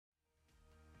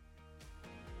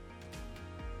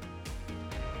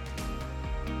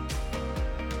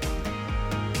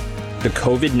The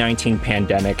COVID-19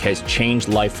 pandemic has changed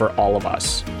life for all of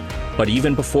us. But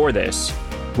even before this,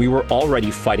 we were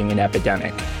already fighting an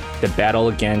epidemic, the battle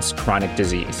against chronic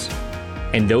disease.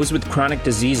 And those with chronic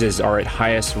diseases are at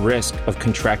highest risk of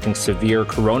contracting severe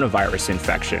coronavirus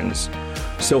infections.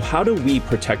 So how do we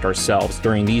protect ourselves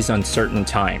during these uncertain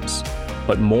times?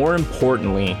 But more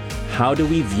importantly, how do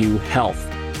we view health?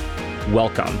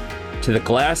 Welcome to the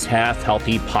Glass Half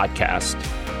Healthy podcast.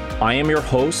 I am your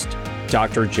host,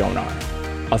 Dr. Jonar,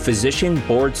 a physician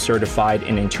board certified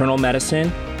in internal medicine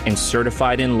and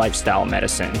certified in lifestyle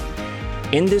medicine.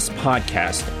 In this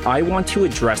podcast, I want to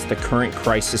address the current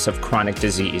crisis of chronic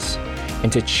disease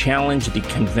and to challenge the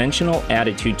conventional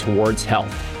attitude towards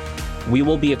health. We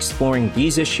will be exploring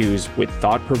these issues with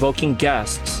thought-provoking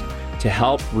guests to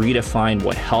help redefine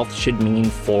what health should mean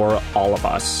for all of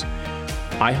us.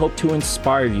 I hope to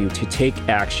inspire you to take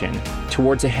action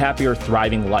towards a happier,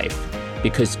 thriving life,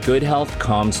 because good health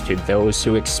comes to those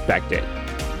who expect it.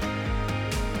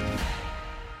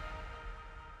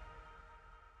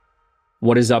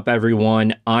 What is up,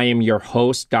 everyone? I am your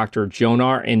host, Dr.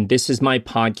 Jonar, and this is my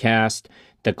podcast,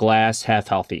 The Glass Half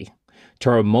Healthy.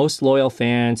 To our most loyal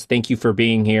fans, thank you for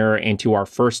being here, and to our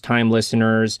first-time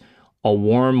listeners, a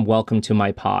warm welcome to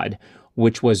my pod,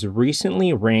 which was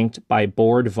recently ranked by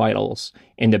Board Vitals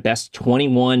in the best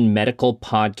 21 medical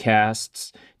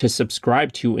podcasts to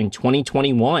subscribe to in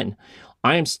 2021.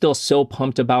 I am still so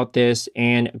pumped about this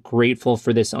and grateful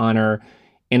for this honor.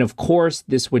 And of course,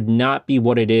 this would not be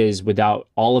what it is without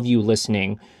all of you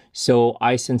listening. So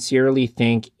I sincerely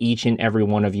thank each and every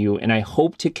one of you, and I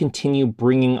hope to continue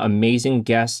bringing amazing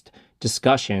guest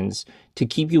discussions to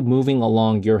keep you moving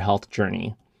along your health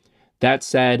journey. That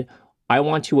said, I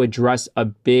want to address a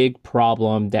big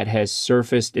problem that has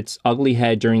surfaced its ugly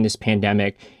head during this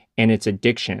pandemic, and it's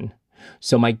addiction.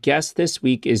 So my guest this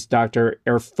week is Dr.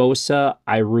 Erfosa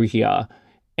Iruhia,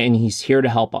 and he's here to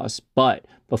help us. But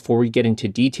before we get into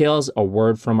details, a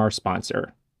word from our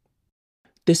sponsor.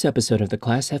 This episode of The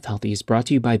Glass Half Healthy is brought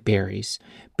to you by berries.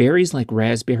 Berries like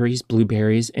raspberries,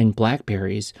 blueberries, and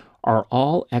blackberries are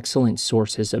all excellent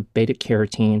sources of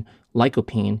beta-carotene,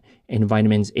 lycopene, and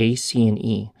vitamins A, C, and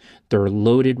E. They're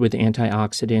loaded with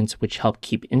antioxidants which help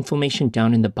keep inflammation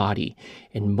down in the body.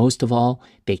 And most of all,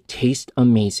 they taste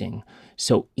amazing.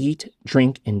 So eat,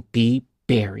 drink, and be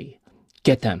berry.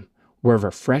 Get them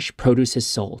wherever fresh produce is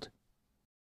sold.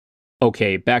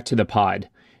 Okay, back to the pod.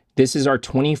 This is our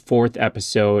 24th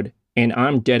episode, and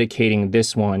I'm dedicating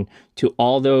this one to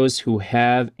all those who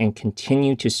have and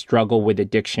continue to struggle with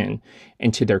addiction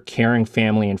and to their caring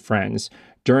family and friends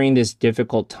during this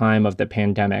difficult time of the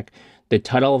pandemic. The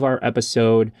title of our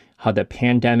episode, How the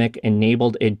Pandemic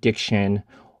Enabled Addiction,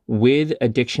 with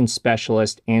addiction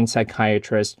specialist and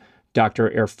psychiatrist, Dr.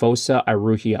 Erfosa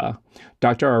Iruhia.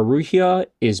 Dr. Iruhia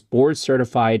is board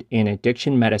certified in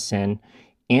addiction medicine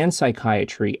and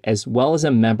psychiatry, as well as a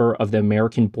member of the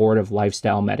American Board of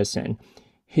Lifestyle Medicine.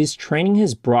 His training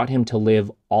has brought him to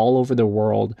live all over the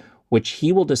world, which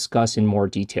he will discuss in more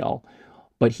detail.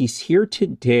 But he's here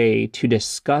today to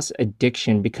discuss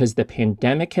addiction because the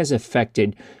pandemic has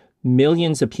affected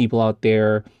millions of people out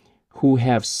there who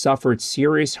have suffered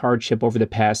serious hardship over the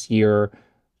past year,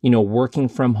 working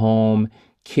from home,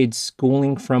 kids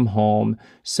schooling from home,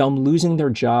 some losing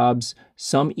their jobs,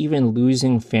 some even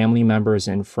losing family members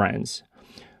and friends.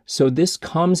 So this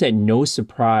comes at no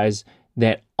surprise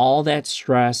that all that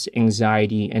stress,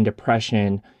 anxiety, and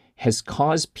depression has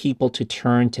caused people to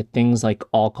turn to things like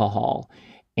alcohol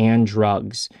and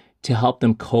drugs to help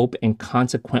them cope, and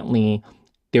consequently,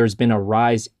 there's been a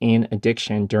rise in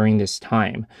addiction during this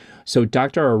time. So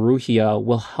Dr. Iruhia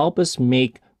will help us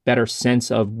make better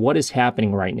sense of what is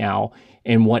happening right now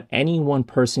and what any one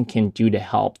person can do to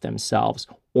help themselves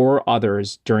or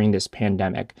others during this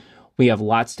pandemic. We have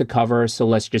lots to cover, so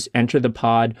let's just enter the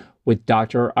pod with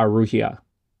Dr. Iruhia.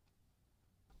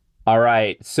 All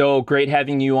right, so great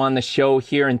having you on the show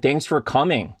here, and thanks for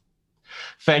coming.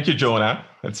 Thank you, Jonah.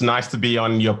 It's nice to be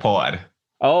on your pod.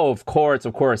 Oh, of course.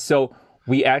 So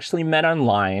we actually met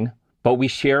online, but we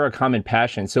share a common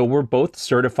passion. So we're both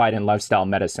certified in lifestyle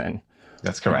medicine.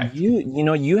 That's correct.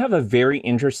 You have a very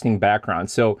interesting background.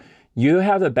 So you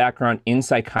have a background in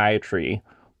psychiatry,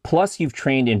 plus you've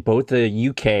trained in both the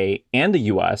UK and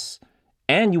the US,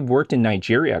 and you worked in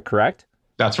Nigeria, correct?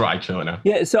 That's right, Jonah.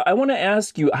 Yeah, so I want to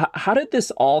ask you, how did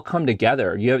this all come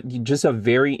together? You have just a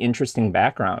very interesting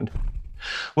background.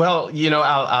 Well,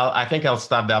 I think I'll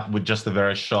start that with just a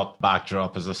very short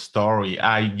backdrop as a story.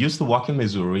 I used to work in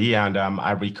Missouri, and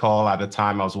I recall at the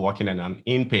time I was working in an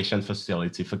inpatient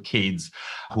facility for kids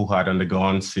who had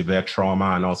undergone severe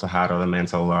trauma and also had other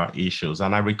mental issues.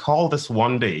 And I recall this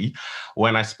one day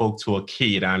when I spoke to a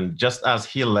kid, and just as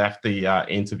he left the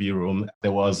interview room,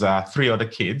 there was three other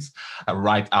kids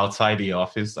right outside the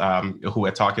office who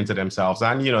were talking to themselves,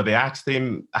 and they asked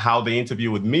him how the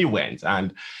interview with me went,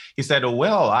 and he said, "Oh,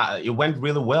 well, it went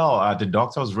really well. The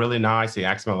doctor was really nice. He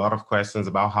asked me a lot of questions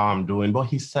about how I'm doing, but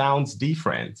he sounds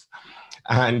different."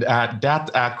 And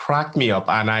that cracked me up.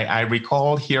 And I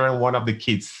recall hearing one of the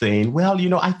kids saying, "Well,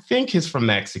 I think he's from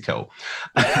Mexico."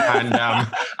 And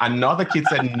another kid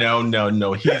said, "No, no,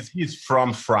 no, he's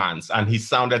from France." And he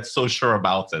sounded so sure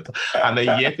about it. And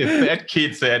then yet the third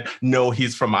kid said, "No,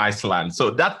 he's from Iceland."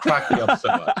 So that cracked me up so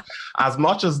much. As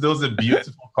much as those are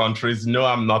beautiful countries, no,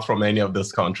 I'm not from any of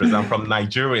those countries. I'm from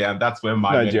Nigeria, and that's where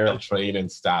my medical training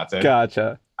started.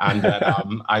 Gotcha. And then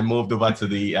I moved over to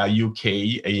the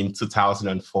UK in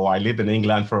 2004. I lived in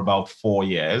England for about 4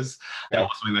 years. That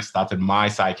was when I started my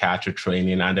psychiatry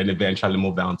training, and then eventually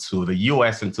moved down to the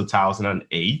US in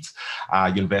 2008,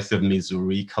 University of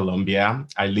Missouri, Columbia.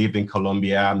 I lived in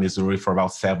Columbia, Missouri for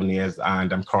about 7 years,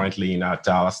 and I'm currently in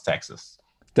Dallas, Texas.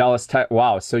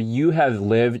 Wow. So you have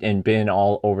lived and been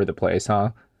all over the place, huh?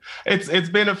 It's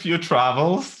been a few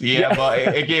travels, yeah,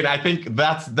 but again, I think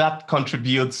that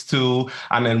contributes to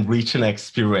an enriching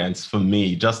experience for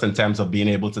me, just in terms of being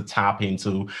able to tap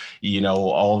into,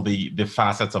 all the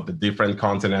facets of the different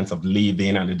continents of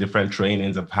living and the different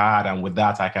trainings I've had, and with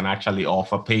that, I can actually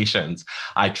offer patients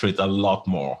I treat a lot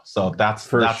more. So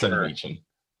that's enriching.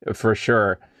 For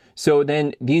sure. So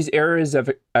then these areas of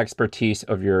expertise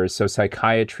of yours, so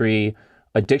psychiatry,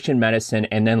 addiction medicine,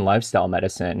 and then lifestyle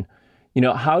medicine.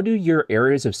 How do your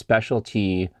areas of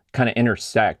specialty kind of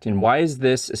intersect, and why is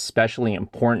this especially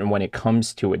important when it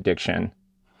comes to addiction?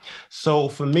 So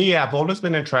for me, I've always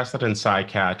been interested in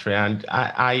psychiatry, and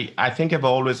I think I've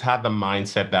always had the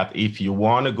mindset that if you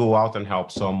want to go out and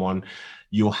help someone,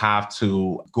 you have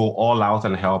to go all out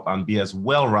and help and be as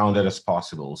well-rounded as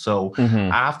possible. So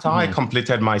after I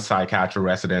completed my psychiatry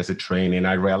residency training,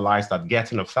 I realized that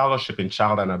getting a fellowship in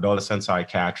child and adolescent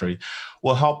psychiatry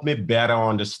will help me better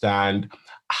understand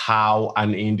how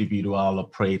an individual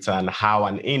operates and how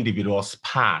an individual's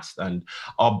past and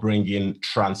upbringing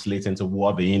translates into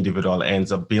what the individual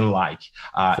ends up being like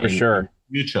For sure.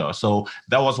 future. So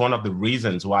that was one of the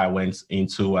reasons why I went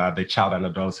into the Child and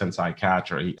Adolescent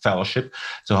Psychiatry Fellowship,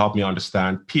 to help me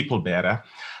understand people better.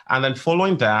 And then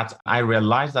following that, I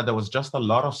realized that there was just a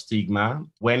lot of stigma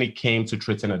when it came to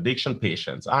treating addiction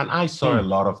patients. And I saw a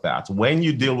lot of that. When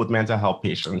you deal with mental health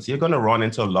patients, you're going to run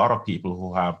into a lot of people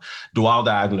who have dual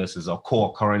diagnoses or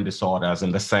co-occurring disorders,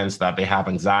 in the sense that they have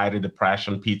anxiety,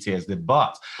 depression, PTSD,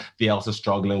 but they're also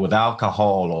struggling with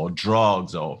alcohol or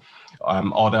drugs or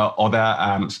other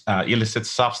illicit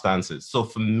substances. So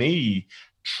for me,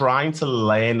 trying to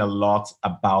learn a lot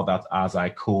about that as I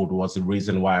could was the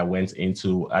reason why I went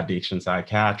into addiction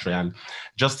psychiatry. And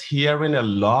just hearing a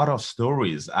lot of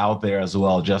stories out there as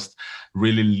well just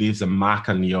really leaves a mark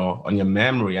on your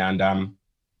memory. And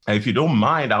if you don't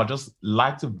mind, I'll just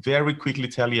like to very quickly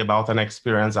tell you about an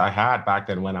experience I had back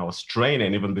then when I was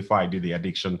training, even before I did the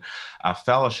addiction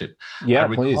fellowship. Yeah,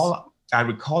 please. I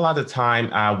recall at the time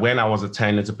when I was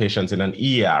attending to patients in an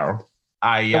ER.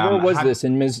 Where was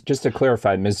this just to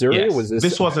clarify, Missouri? Yes, was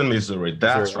this was in Missouri.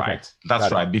 That's Missouri. right. Okay.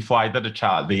 That's right. Before I did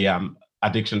the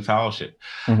addiction fellowship.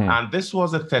 And this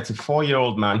was a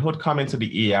 34-year-old man who had come into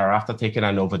the ER after taking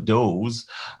an overdose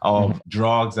of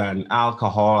drugs and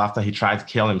alcohol after he tried to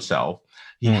kill himself.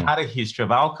 He had a history of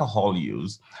alcohol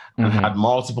use and had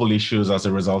multiple issues as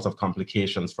a result of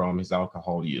complications from his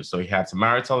alcohol use. So he had some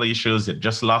marital issues. He had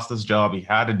just lost his job. He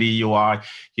had a DUI.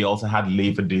 He also had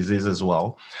liver disease as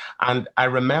well. And I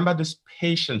remember this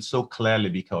patient so clearly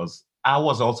because I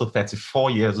was also 34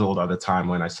 years old at the time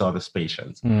when I saw this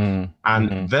patient.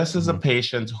 And this is a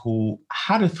patient who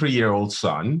had a 3-year-old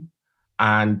son.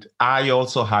 And I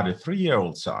also had a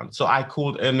 3-year-old son. So I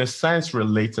could, in a sense,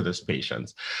 relate to this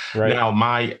patient. Right. Now,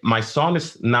 my son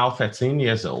is now 13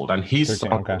 years old, and his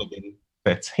son could have been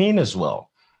 13 as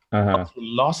well. But he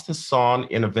lost his son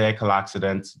in a vehicle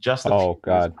accident just a few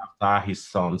days after his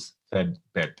son's third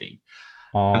birthday.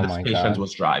 And this patient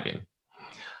was driving.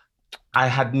 I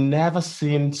had never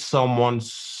seen someone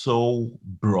so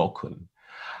broken.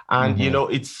 And,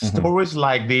 Mm-hmm. it's Mm-hmm. stories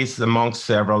like this, amongst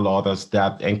several others,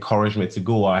 that encourage me to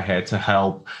go ahead to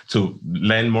help to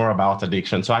learn more about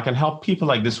addiction. So I can help people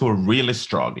like this who are really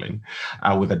struggling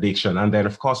with addiction. And then,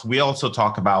 of course, we also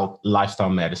talk about lifestyle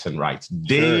medicine, right? Sure.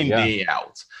 Day in, Yeah. day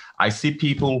out. I see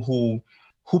people who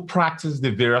practice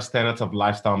the various tenets of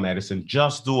lifestyle medicine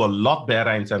just do a lot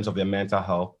better in terms of their mental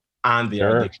health and their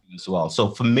Sure. addiction as well. So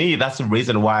for me, that's the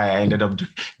reason why I ended up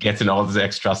getting all these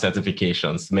extra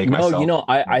certifications to make No, myself more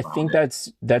I think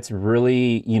grounded. that's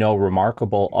really,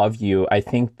 remarkable of you. I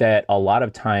think that a lot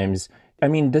of times, I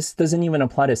mean, this doesn't even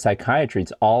apply to psychiatry.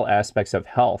 It's all aspects of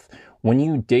health. When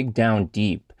you dig down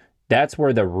deep, that's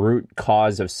where the root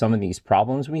cause of some of these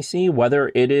problems we see, whether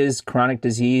it is chronic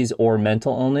disease or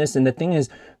mental illness. And the thing is,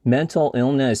 mental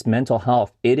illness, mental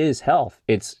health, it is health.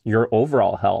 It's your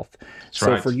overall health. That's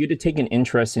So for right. you to take an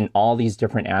interest in all these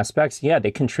different aspects, yeah,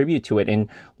 they contribute to it. And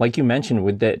like you mentioned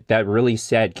with that really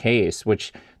sad case,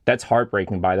 which that's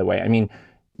heartbreaking, by the way. I mean,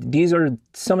 these are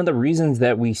some of the reasons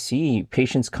that we see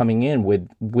patients coming in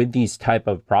with these type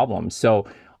of problems. So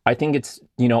I think it's,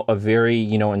 a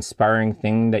very, inspiring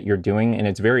thing that you're doing, and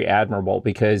it's very admirable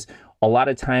because a lot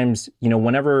of times,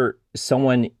 whenever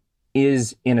someone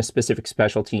is in a specific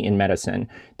specialty in medicine,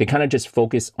 they kind of just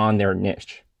focus on their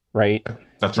niche, right?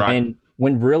 That's right.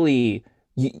 When really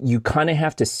you kind of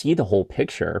have to see the whole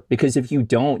picture, because if you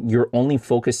don't, you're only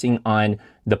focusing on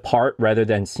the part rather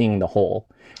than seeing the whole.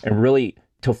 And really,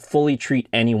 to fully treat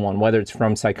anyone, whether it's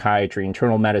from psychiatry,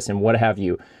 internal medicine, what have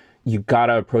you got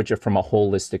to approach it from a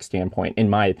holistic standpoint, in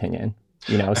my opinion.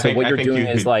 So what I you're think doing you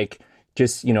is hit like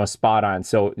just, spot on.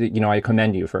 So, I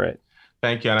commend you for it.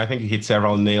 Thank you. And I think you hit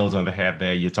several nails on the head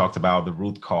there. You talked about the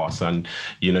root cause and,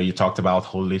 you talked about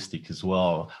holistic as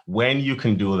well. When you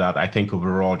can do that, I think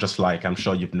overall, just like I'm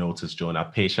sure you've noticed, Jonah,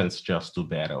 patients just do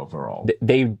better overall.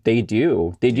 They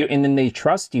do, Yeah, and then they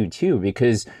trust you too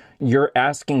because you're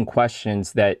asking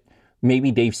questions that maybe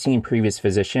they've seen previous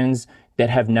physicians that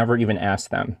have never even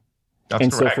asked them. that's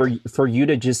And so correct. for you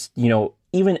to just,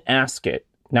 even ask it,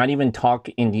 not even talk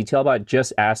in detail about it,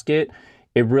 just ask it,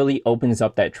 it really opens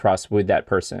up that trust with that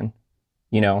person,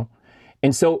 you know?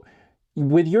 And so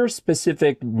with your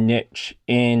specific niche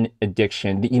in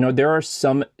addiction, there are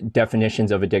some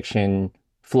definitions of addiction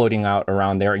floating out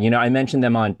around there. I mentioned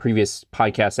them on previous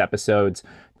podcast episodes.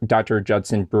 Dr.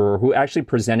 Judson Brewer, who actually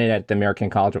presented at the American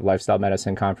College of Lifestyle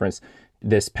Medicine conference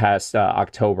this past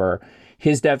October,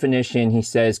 his definition, he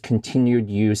says, continued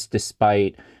use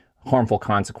despite harmful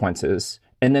consequences.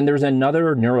 And then there's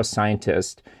another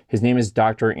neuroscientist. His name is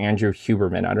Dr. Andrew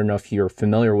Huberman. I don't know if you're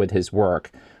familiar with his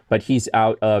work, but he's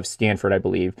out of Stanford, I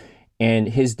believe. And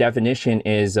his definition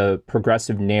is a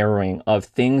progressive narrowing of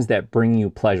things that bring you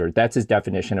pleasure. That's his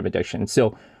definition of addiction.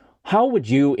 So, how would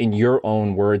you, in your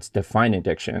own words, define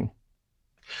addiction?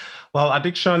 Well,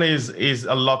 addiction is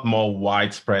a lot more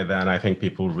widespread than I think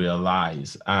people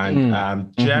realize. And Mm.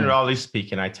 Mm-hmm. generally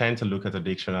speaking, I tend to look at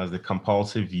addiction as the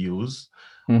compulsive use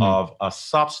Mm-hmm. of a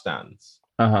substance,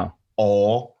 Uh-huh.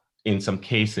 or in some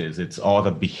cases, it's all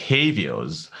the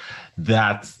behaviors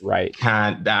that Right.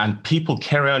 and people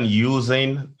carry on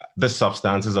using the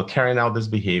substances or carrying out these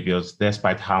behaviors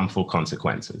despite harmful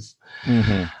consequences.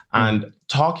 Mm-hmm. Mm-hmm. And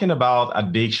talking about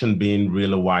addiction being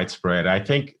really widespread, I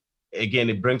think again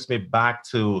it brings me back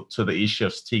to the issue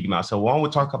of stigma. So when we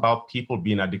talk about people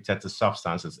being addicted to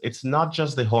substances, it's not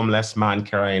just the homeless man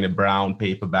carrying a brown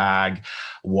paper bag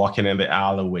walking in the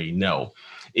alleyway. No,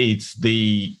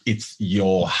 it's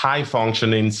your high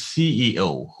functioning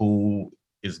CEO who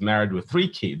is married with 3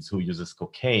 kids who uses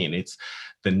cocaine. It's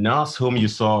the nurse whom you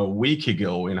saw a week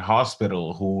ago in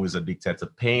hospital who is addicted to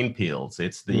pain pills.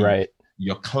 It's the Right.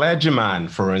 your clergyman,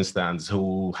 for instance,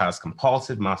 who has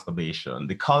compulsive masturbation,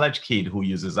 the college kid who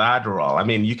uses Adderall. I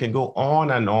mean, you can go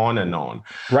on and on and on.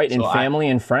 Right. So And I family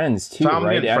and friends too, family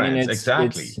right? and I mean, friends, it's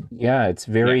exactly. yeah, it's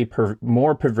Yeah. very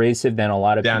more pervasive than a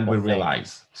lot of Than people we think.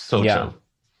 realize. So Yeah. true.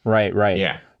 Right, right.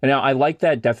 Yeah. And now I like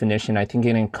that definition. I think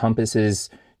it encompasses,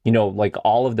 like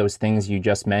all of those things you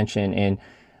just mentioned. And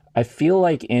I feel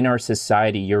like in our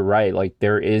society, you're right, like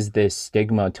there is this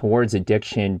stigma towards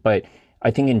addiction, but I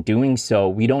think in doing so,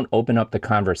 we don't open up the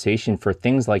conversation for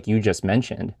things like you just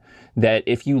mentioned. That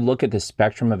if you look at the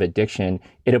spectrum of addiction,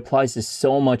 it applies to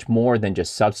so much more than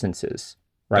just substances,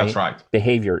 That's right? right.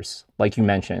 Behaviors, like you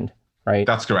mentioned, right?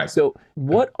 That's correct. So,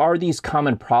 what are these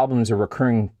common problems or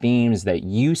recurring themes that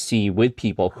you see with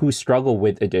people who struggle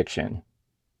with addiction?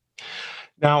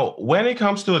 Now, when it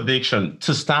comes to addiction,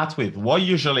 to start with, what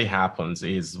usually happens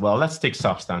is, well, let's take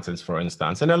substances, for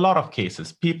instance. In a lot of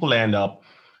cases, people end up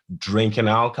drinking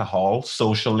alcohol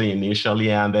socially initially,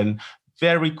 and then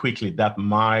very quickly that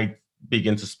might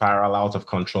begin to spiral out of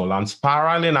control. And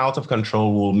spiraling out of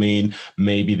control will mean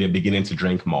maybe they're beginning to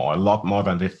drink more, a lot more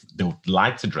than they would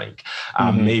like to drink.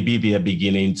 Maybe they're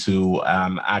beginning to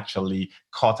actually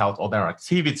cut out other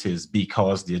activities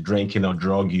because their drinking or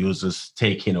drug use is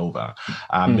taking over.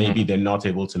 Maybe they're not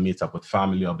able to meet up with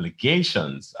family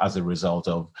obligations as a result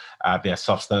of their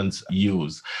substance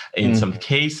use. In some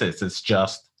cases, it's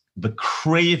just the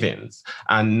cravings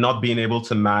and not being able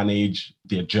to manage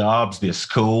their jobs, their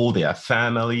school, their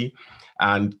family,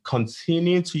 and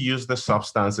continue to use the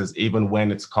substances even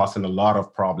when it's causing a lot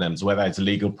of problems, whether it's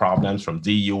legal problems from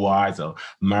DUIs or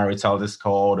marital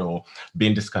discord or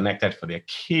being disconnected for their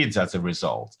kids as a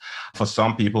result. For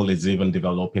some people, it's even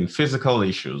developing physical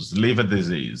issues, liver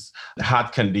disease,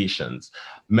 heart conditions,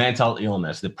 mental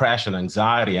illness, depression,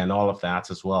 anxiety, and all of that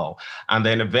as well. And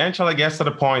then eventually it gets to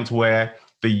the point where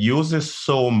the use is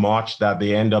so much that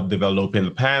they end up developing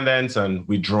dependence and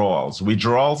withdrawals.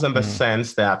 Withdrawals in the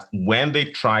sense that when they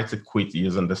try to quit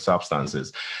using the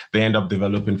substances, they end up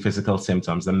developing physical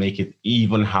symptoms that make it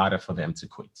even harder for them to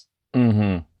quit.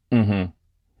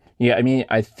 Yeah, I mean,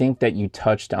 I think that you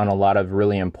touched on a lot of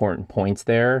really important points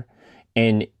there.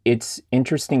 And it's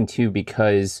interesting too,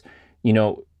 because,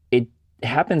 it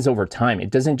happens over time. It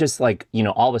doesn't just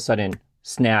all of a sudden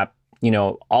snap,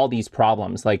 all these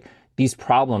problems. Like, these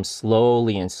problems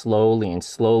slowly and slowly and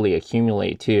slowly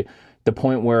accumulate to the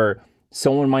point where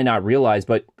someone might not realize,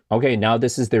 but okay, now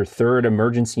this is their third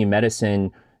emergency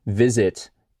medicine visit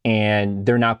and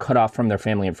they're now cut off from their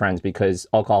family and friends because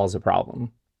alcohol is a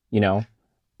problem,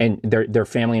 and their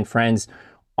family and friends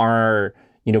are,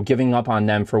 giving up on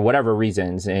them for whatever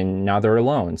reasons, and now they're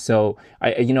alone. So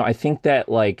I think that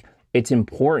it's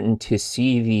important to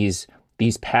see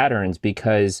these patterns,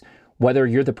 because whether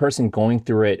you're the person going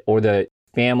through it or the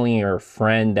family or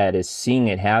friend that is seeing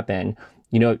it happen,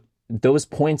 those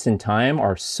points in time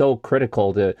are so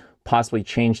critical to possibly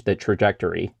change the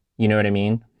trajectory. You know what I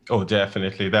mean? Oh,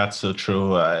 definitely. That's so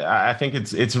true. I think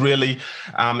it's really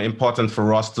important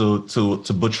for us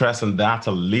to buttress on that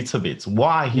a little bit. What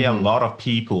I hear a lot of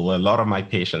people, a lot of my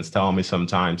patients tell me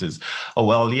sometimes is, oh,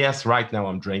 well, yes, right now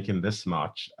I'm drinking this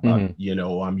much, but,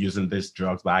 I'm using this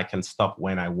drugs, but I can stop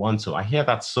when I want to. I hear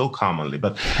that so commonly,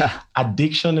 but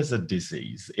addiction is a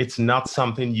disease. It's not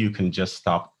something you can just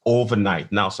stop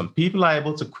overnight. Now, some people are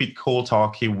able to quit cold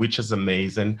turkey, which is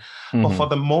amazing. But for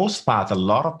the most part, a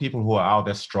lot of people who are out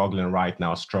there struggling right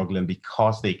now, struggling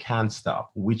because they can't stop,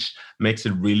 which makes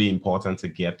it really important to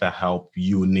get the help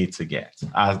you need to get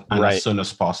as soon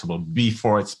as possible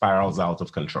before it spirals out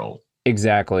of control.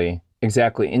 Exactly.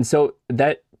 And so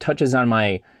that touches on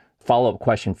my follow-up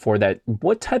question for that.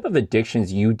 What type of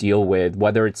addictions you deal with,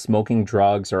 whether it's smoking,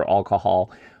 drugs, or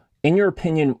alcohol? In your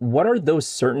opinion, what are those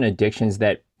certain addictions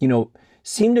that,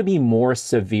 seem to be more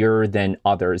severe than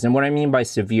others? And what I mean by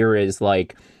severe is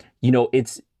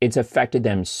it's affected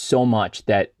them so much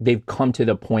that they've come to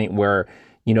the point where,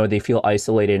 they feel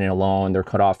isolated and alone. They're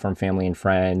cut off from family and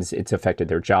friends. It's affected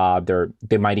their job.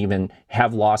 They might even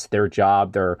have lost their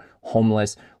job. They're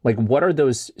homeless. What are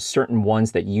those certain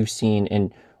ones that you've seen,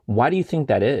 and why do you think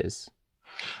that is?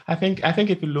 I think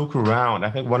if you look around,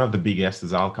 I think one of the biggest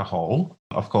is alcohol.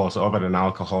 Of course, other than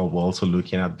alcohol, we're also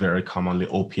looking at very commonly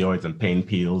opioids and pain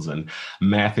pills, and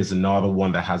meth is another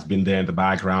one that has been there in the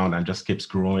background and just keeps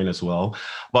growing as well.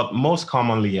 But most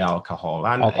commonly alcohol.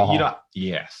 And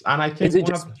yes. And I think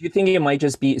do you think it might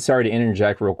just be, sorry to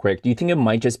interject real quick, do you think it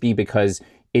might just be because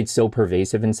it's so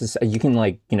pervasive in society? You can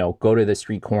go to the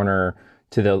street corner,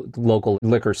 to the local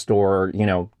liquor store,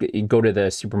 go to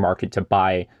the supermarket to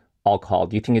buy alcohol.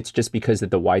 Do you think it's just because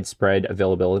of the widespread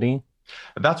availability?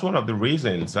 That's one of the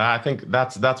reasons. I think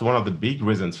that's one of the big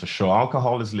reasons for sure.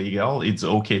 Alcohol is legal. It's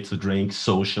okay to drink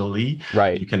socially.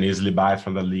 Right. You can easily buy it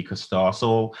from the liquor store.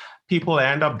 So people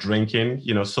end up drinking,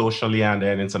 socially, and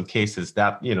then in some cases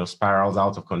that, spirals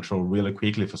out of control really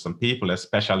quickly for some people,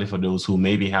 especially for those who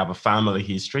maybe have a family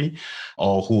history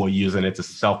or who are using it to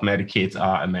self-medicate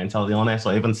a mental illness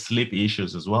or even sleep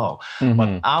issues as well.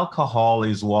 But alcohol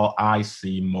is what I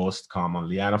see most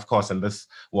commonly. And of course,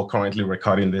 we're currently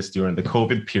recording this during the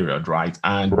COVID period, right?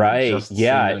 And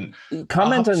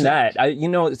comment on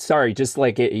that. Sorry, just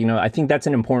I think that's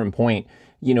an important point.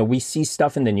 We see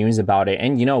stuff in the news about it,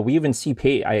 and we even see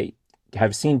I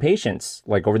have seen patients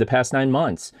over the past 9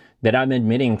 months that I'm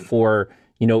admitting for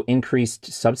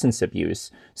increased substance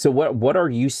abuse. So what are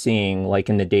you seeing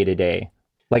in the day to day,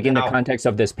 in the context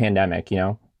of this pandemic?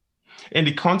 In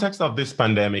the context of this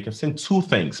pandemic, I've seen two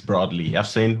things broadly. I've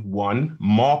seen one,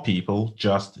 more people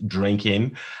just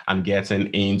drinking and getting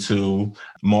into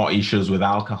more issues with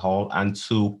alcohol, and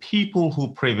two, people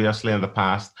who previously in the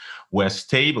past were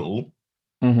stable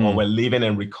or Hmm. were living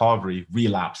in recovery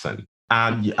relapsing.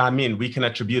 And I mean, we can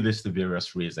attribute this to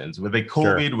various reasons. With the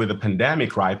Sure. COVID, with the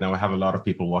pandemic right now, we have a lot of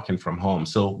people working from home.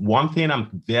 So one thing I'm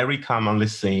very commonly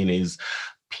saying is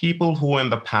people who in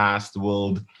the past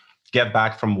will get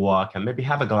back from work and maybe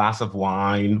have a glass of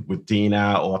wine with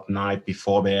dinner or at night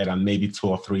before bed and maybe 2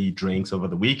 or 3 drinks over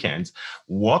the weekends.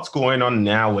 What's going on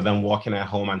now with them working at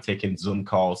home and taking Zoom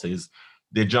calls is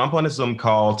they jump on a Zoom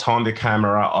call, turn the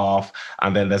camera off,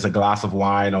 and then there's a glass of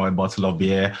wine or a bottle of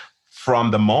beer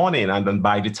from the morning. And then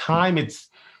by the time it's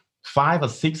 5 or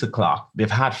 6 o'clock,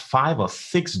 they've had 5 or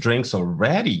 6 drinks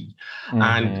already.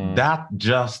 And Hmm. that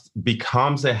just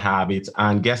becomes a habit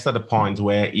and gets to the point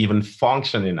where even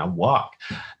functioning at work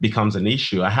becomes an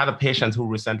issue. I had a patient who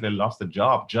recently lost a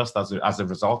job just as a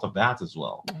result of that as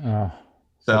well. Oh,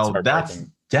 that's So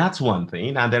heartbreaking. that's one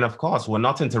thing. And then of course, we're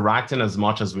not interacting as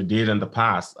much as we did in the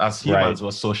past. As Right. humans,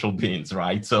 we're social beings,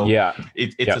 right? So Yeah.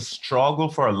 it's a Yep. struggle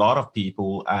for a lot of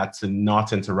people to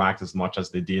not interact as much as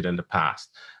they did in the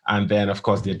past. And then of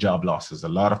course, their job losses. A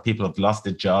lot of people have lost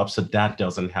their jobs, so that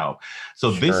doesn't help.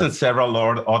 So this Sure. and several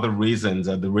other reasons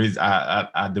are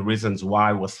the reasons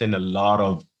why we're seeing a lot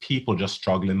of people just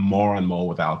struggling more and more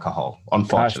with alcohol, Gosh,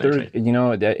 unfortunately.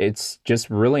 it's just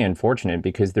really unfortunate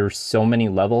because there's so many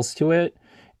levels to it,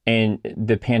 and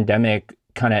the pandemic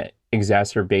kind of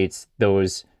exacerbates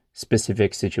those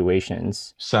specific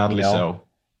situations, you Sadly know? so.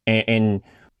 And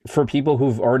for people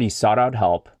who've already sought out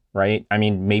help, right? I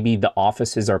mean, maybe the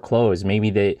offices are closed, maybe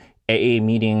the AA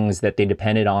meetings that they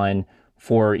depended on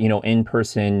for,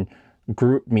 in-person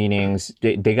group meetings,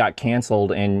 they got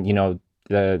canceled, and,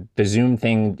 the Zoom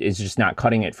thing is just not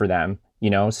cutting it for them.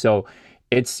 So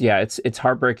it's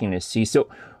heartbreaking to see. So,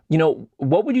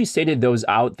 what would you say to those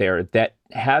out there that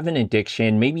have an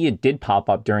addiction? Maybe it did pop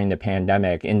up during the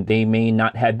pandemic and they may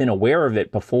not have been aware of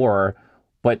it before,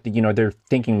 but they're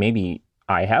thinking maybe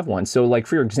I have one. So like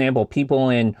for example, people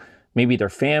in maybe their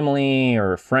family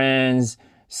or friends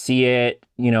see it,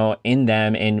 in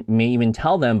them and may even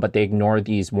tell them, but they ignore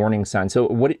these warning signs. So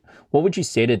what would you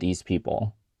say to these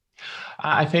people?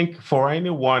 I think for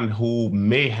anyone who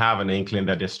may have an inkling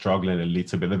that they're struggling a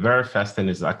little bit, the very first thing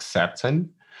is accepting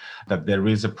that there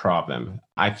is a problem.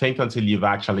 I think until you've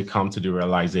actually come to the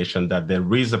realization that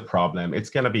there is a problem, it's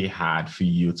going to be hard for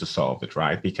you to solve it,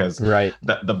 right? Because Right.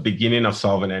 the beginning of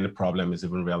solving any problem is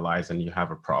even realizing you have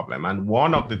a problem. And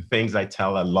one of the things I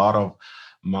tell a lot of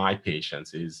my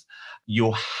patients is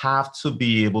you have to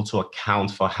be able to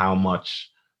account for how much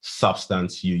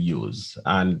substance you use.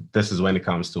 And this is when it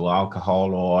comes to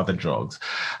alcohol or other drugs.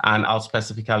 And I'll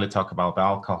specifically talk about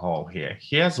alcohol here.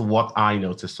 Here's what I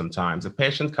notice sometimes. A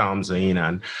patient comes in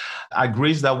and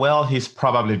agrees that, well, he's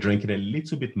probably drinking a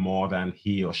little bit more than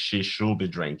he or she should be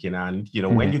drinking. And,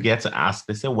 when Mhm. you get to ask,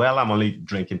 they say, well, I'm only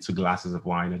drinking 2 glasses of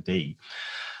wine a day.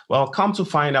 Well, come to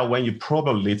find out when you probe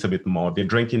a little bit more, they're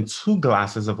drinking 2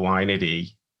 glasses of wine a day,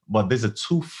 but these are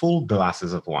 2 full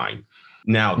glasses of wine.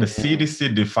 Now, the Mhm. CDC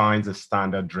defines a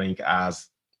standard drink as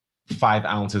 5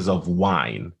 ounces of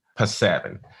wine per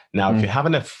serving. Now, if you're Mhm.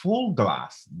 having a full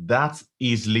glass, that's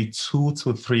easily 2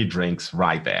 to 3 drinks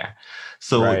right there.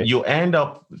 So Right. you end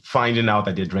up finding out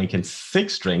that you're drinking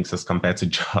 6 drinks as compared to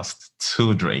just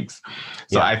 2 drinks.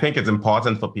 So Yeah. I think it's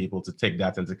important for people to take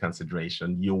that into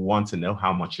consideration. You want to know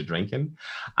how much you're drinking,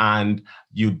 and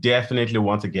you definitely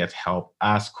want to get help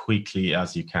as quickly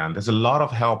as you can. There's a lot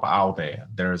of help out there.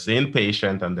 There's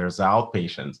inpatient and there's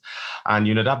outpatient.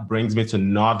 And that brings me to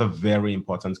another very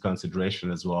important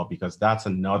consideration as well, because that's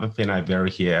another thing I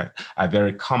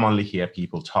very commonly hear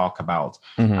people talk about.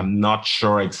 Mhm. I'm not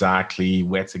sure exactly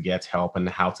where to get help and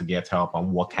how to get help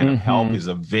and what kind of help Mhm. is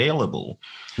available.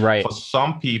 For Right.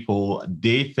 some people,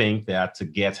 they think that to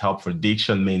get help for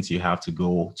addiction means you have to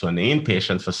go to an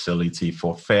inpatient facility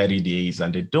for 30 days,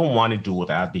 and they don't want to do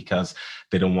that because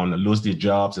they don't want to lose their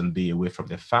jobs and be away from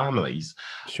their families.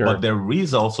 But Sure. there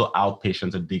is also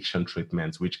outpatient addiction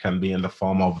treatment, which can be in the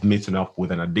form of meeting up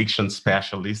with an addiction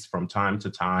specialist from time to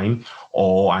time,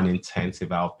 or an intensive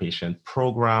outpatient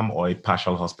program, or a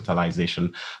partial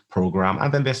hospitalization program.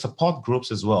 And then there's support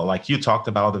groups as well. Like you talked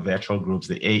about the virtual groups,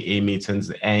 the AA meetings,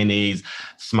 the NAs,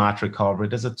 Smart Recovery.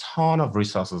 There's a ton of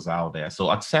resources out there.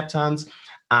 So acceptance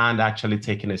and actually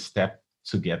taking a step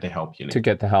to get the help you To need.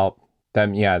 get the help. That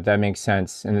makes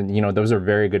sense. And those are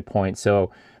very good points.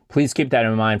 So please keep that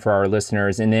in mind for our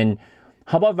listeners. And then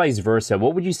how about vice versa?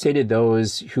 What would you say to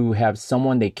those who have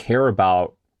someone they care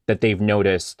about that they've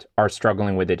noticed are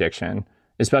struggling with addiction,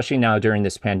 especially now during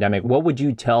this pandemic? What would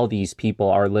you tell these people,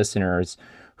 our listeners,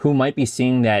 who might be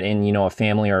seeing that in, a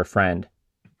family or a friend?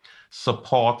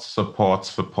 Support, support,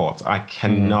 support. I Hmm.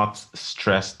 cannot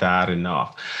stress that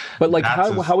enough. But like, That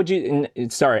how is, would you?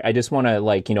 Sorry, I just want to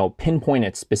like pinpoint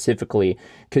it specifically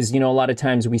because a lot of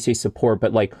times we say support,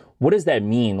 but like, what does that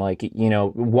mean? Like,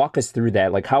 walk us through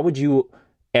that. Like, how would you,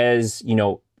 as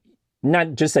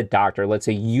not just a doctor, let's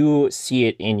say you see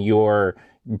it in your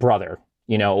brother,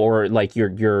 or like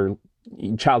your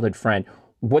childhood friend.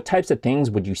 What types of things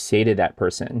would you say to that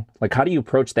person? Like, how do you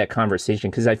approach that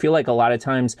conversation? Because I feel like a lot of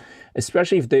times,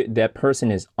 especially if that person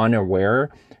is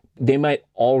unaware, they might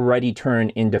already turn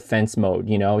in defense mode,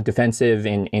 defensive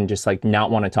and just like not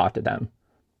want to talk to them.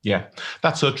 yeah,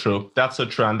 that's so true. That's so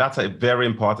true. And that's a very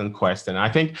important question. I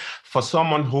think for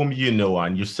someone whom you know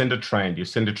and you've seen the trend, you've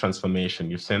seen the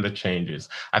transformation, you've seen the changes,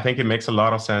 I think it makes a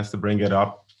lot of sense to bring it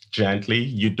up gently.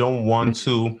 You don't want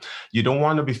to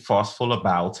be forceful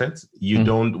about it. You Mm-hmm.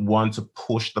 don't want to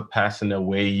push the person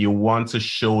away. You want to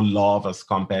show love as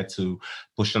compared to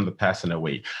pushing the person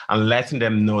away and letting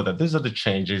them know that these are the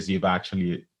changes you've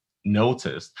actually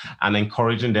noticed and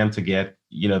encouraging them to get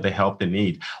the help they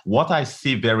need. What I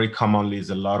see very commonly is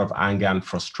a lot of anger and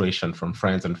frustration from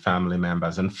friends and family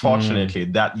members. Unfortunately,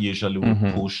 that usually would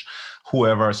Mm-hmm. push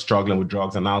whoever is struggling with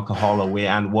drugs and alcohol away.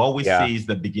 And what we Yeah. see is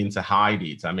they begin to hide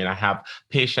it. I mean, I have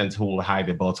patients who will hide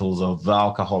the bottles of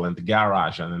alcohol in the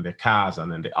garage and in their cars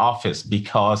and in the office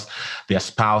because their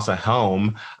spouse at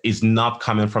home is not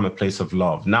coming from a place of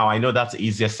love. Now, I know that's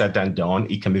easier said than done.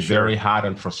 It can be very Sure. hard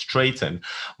and frustrating.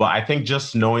 But I think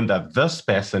just knowing that this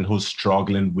person who's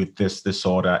struggling with this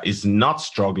disorder is not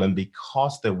struggling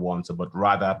because they want to, but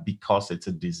rather because it's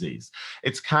a disease.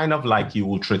 It's kind of like you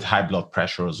will treat high blood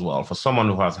pressure as well. For someone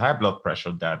who has high blood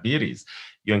pressure, diabetes,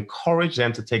 you encourage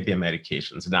them to take their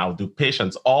medications. Now, do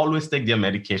patients always take their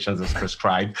medications as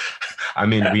prescribed? I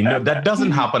mean, we know that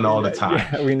doesn't happen all the Yeah, time.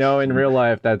 yeah, we know in real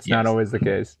life that's not Yes. always the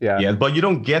case. Yeah. Yes, but you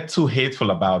don't get too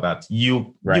hateful about that.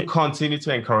 You Right. continue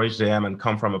to encourage them and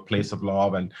come from a place of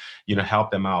love and help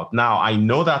them out. Now, I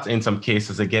know that in some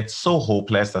cases it gets so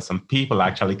hopeless that some people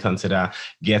actually consider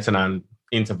getting an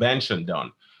intervention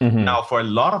done. Hmm. Now, for a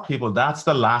lot of people, that's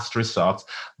the last resort,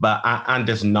 but and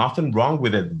there's nothing wrong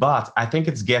with it. But I think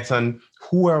it's getting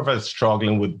whoever is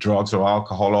struggling with drugs or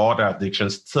alcohol or other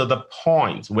addictions to the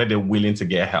point where they're willing to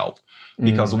get help.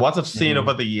 Because what I've seen Mm-hmm.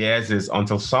 over the years is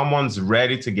until someone's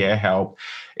ready to get help,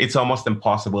 it's almost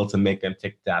impossible to make them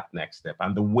take that next step.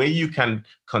 And the way you can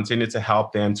continue to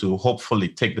help them to hopefully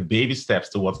take the baby steps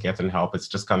towards getting help, it's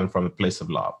just coming from a place of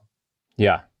love.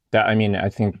 Yeah, I mean, I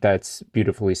think that's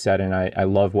beautifully said, and I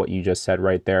love what you just said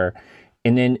right there.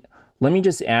 And then let me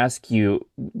just ask you,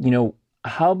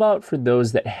 how about for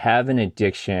those that have an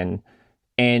addiction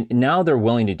and now they're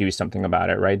willing to do something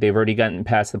about it, right? They've already gotten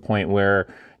past the point where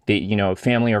they,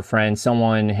 family or friends,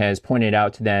 someone has pointed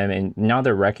out to them, and now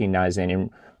they're recognizing and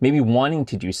maybe wanting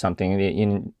to do something.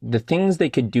 In the things they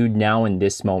could do now in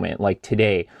this moment, like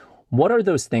today, what are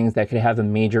those things that could have a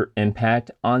major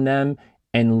impact on them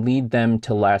and lead them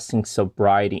to lasting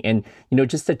sobriety? And,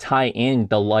 just to tie in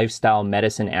the lifestyle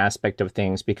medicine aspect of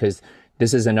things, because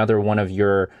this is another one of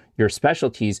your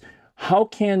specialties. How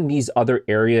can these other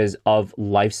areas of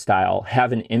lifestyle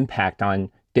have an impact on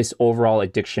this overall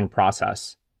addiction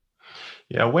process?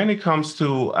 Yeah, when it comes to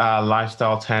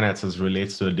lifestyle tenets as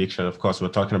relates to addiction, of course, we're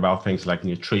talking about things like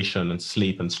nutrition and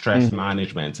sleep and stress Hmm.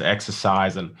 management,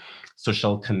 exercise and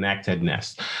social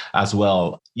connectedness as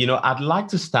well. I'd like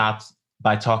to start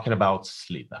by talking about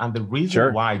sleep. And the reason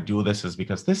Sure. why I do this is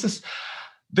because this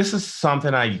is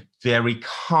something I very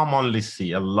commonly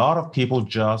see. A lot of people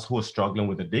just who are struggling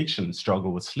with addiction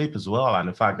struggle with sleep as well. And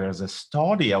in fact, there's a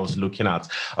study I was looking at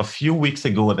a few weeks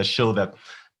ago that showed that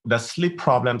the sleep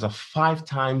problems are 5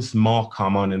 times more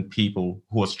common in people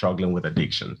who are struggling with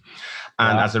addiction.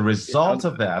 And Wow. as a Didn't know result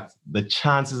of that. that, the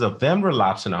chances of them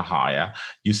relapsing are higher.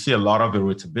 You see a lot of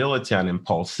irritability and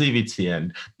impulsivity,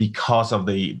 and because of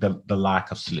the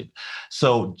lack of sleep.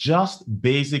 So just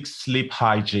basic sleep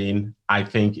hygiene, I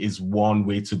think, is one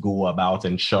way to go about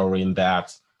ensuring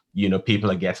that people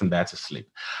are getting better sleep.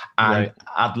 And Right.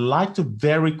 I'd like to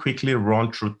very quickly run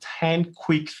through 10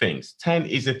 quick things, 10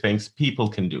 easy things people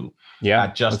can do Yeah.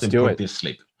 that just Let's do improve it. their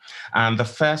sleep. And the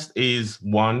first is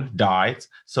one, diet.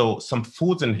 So some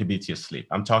foods inhibit your sleep.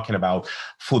 I'm talking about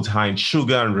foods high in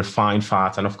sugar and refined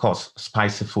fat, and of course,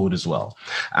 spicy food as well.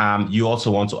 You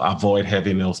also want to avoid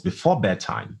heavy meals before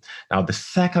bedtime. Now, the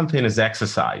second thing is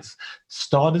exercise.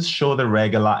 Studies show that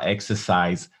regular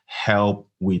exercise help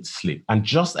with sleep. And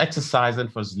just exercising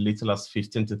for as little as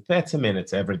 15 to 30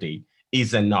 minutes every day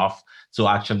is enough to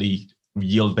actually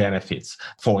yield benefits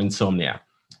for insomnia.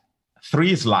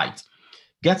 Three is light.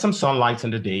 Get some sunlight in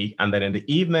the day, and then in the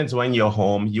evenings when you're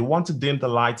home, you want to dim the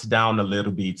lights down a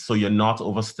little bit so you're not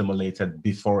overstimulated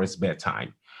before it's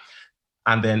bedtime.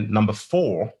 And then number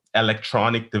four,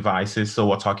 electronic devices. So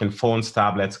we're talking phones,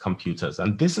 tablets, computers.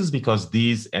 And this is because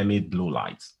these emit blue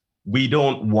lights. We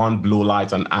don't want blue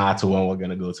light on our to when we're going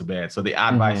to go to bed. So the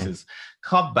advice is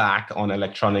cut back on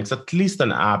electronics at least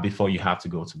an hour before you have to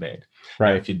go to bed.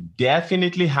 Right. Now, if you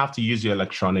definitely have to use your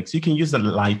electronics, you can use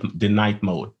the night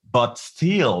mode. But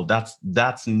still,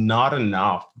 that's not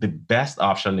enough. The best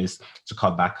option is to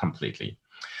cut back completely.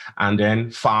 And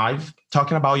then 5,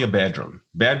 talking about your bedroom.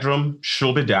 Bedroom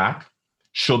should be dark,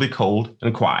 should be cold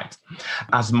and quiet.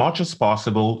 As much as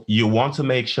possible, you want to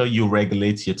make sure you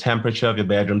regulate your temperature of your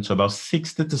bedroom to about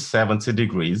 60 to 70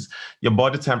 degrees. Your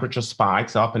body temperature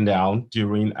spikes up and down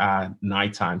during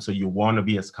nighttime, so you want to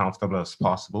be as comfortable as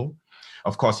possible.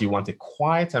 Of course, you want a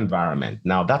quiet environment.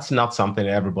 Now, that's not something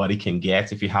everybody can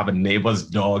get. If you have a neighbor's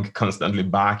dog constantly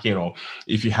barking, or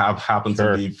if you happen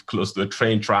to live close to a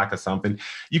train track or something,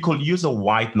 you could use a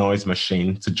white noise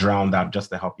machine to drown that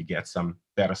just to help you get some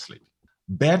better sleep.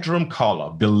 Bedroom color,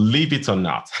 believe it or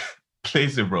not,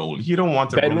 plays a role. You don't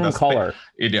want a bedroom color.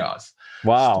 It does.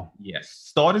 Wow. Yes.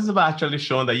 Studies have actually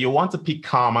shown that you want to pick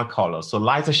calmer colors. So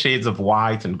lighter shades of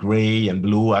white and gray and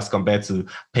blue as compared to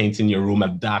painting your room a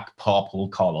dark purple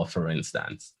color, for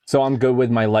instance. So I'm good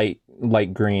with my light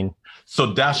green.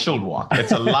 So that should work.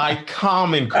 It's a light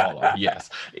calming color. Yes.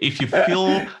 If you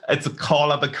feel it's a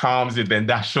color that calms you, then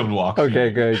that should work. Okay,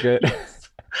 good.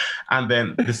 And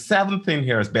then the 7th thing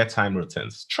here is bedtime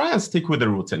routines. Try and stick with the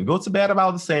routine. Go to bed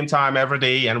about the same time every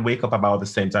day and wake up about the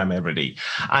same time every day.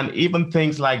 And even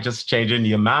things like just changing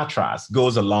your mattress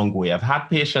goes a long way. I've had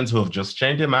patients who have just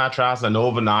changed their mattress and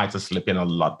overnight are sleeping a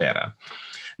lot better.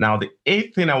 Now, the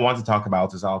 8th thing I want to talk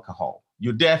about is alcohol.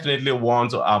 You definitely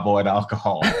want to avoid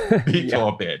alcohol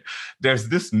before bed. There's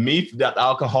this myth that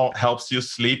alcohol helps you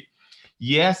sleep.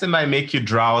 Yes, it might make you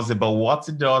drowsy, but what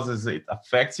it does is it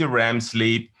affects your REM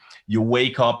sleep. You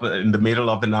wake up in the middle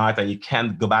of the night and you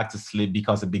can't go back to sleep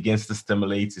because it begins to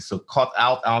stimulate you. So cut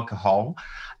out alcohol.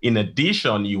 In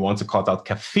addition, you want to cut out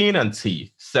caffeine and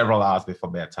tea several hours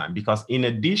before bedtime, because in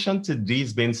addition to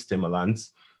these being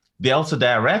stimulants, they're also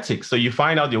diuretics. So you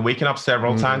find out you're waking up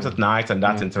several times at night and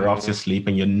that interrupts your sleep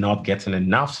and you're not getting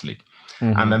enough sleep.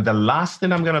 And then the last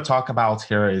thing I'm going to talk about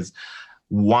here is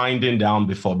winding down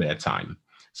before bedtime.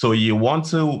 So you want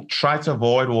to try to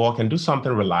avoid work and do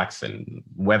something relaxing,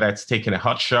 whether it's taking a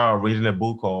hot shower, reading a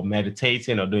book, or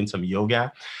meditating, or doing some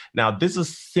yoga. Now, this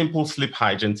is simple sleep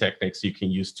hygiene techniques you can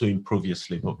use to improve your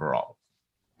sleep overall.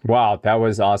 Wow, that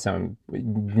was awesome.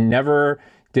 Never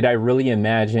did I really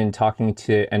imagine talking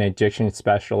to an addiction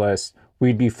specialist,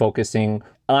 we'd be focusing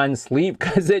on sleep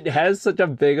because it has such a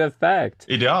big effect.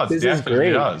 It does. This is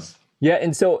great. Does. Yeah,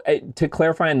 and so to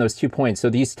clarify on those 2 points, so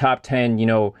these top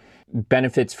 10,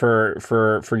 benefits for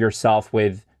yourself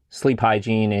with sleep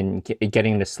hygiene and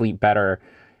getting to sleep better.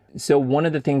 So one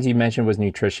of the things you mentioned was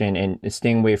nutrition and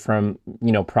staying away from,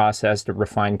 processed or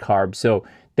refined carbs. So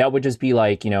that would just be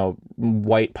like,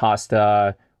 white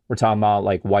pasta. We're talking about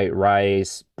like white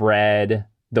rice, bread,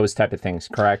 those type of things,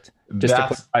 correct? Just to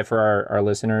clarify for our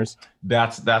listeners.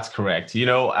 That's correct.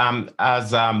 As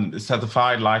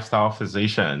certified lifestyle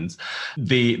physicians,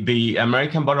 the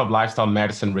American Board of Lifestyle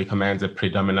Medicine recommends a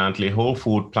predominantly whole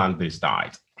food, plant-based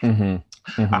diet.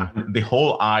 The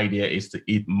whole idea is to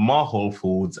eat more whole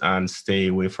foods and stay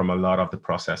away from a lot of the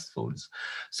processed foods.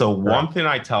 So one thing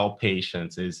I tell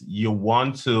patients is you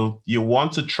want to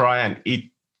try and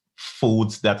eat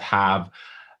foods that have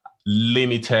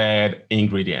limited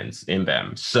ingredients in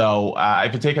them. So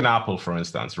if you take an apple, for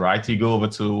instance, right? You go over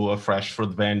to a fresh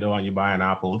fruit vendor and you buy an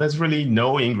apple. There's really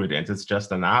no ingredient. It's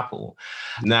just an apple.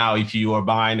 Now, if you are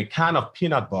buying a can of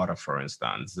peanut butter, for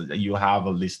instance, you have a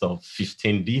list of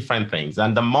 15 different things.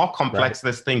 And the more complex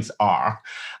these things are,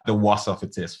 the worse off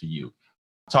it is for you.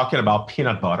 Talking about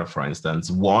peanut butter, for instance,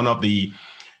 one of the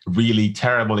really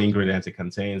terrible ingredient it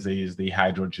contains is the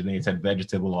hydrogenated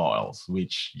vegetable oils,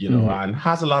 which, and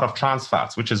has a lot of trans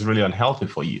fats, which is really unhealthy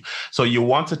for you. So you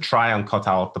want to try and cut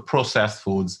out the processed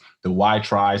foods, the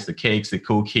white rice, the cakes, the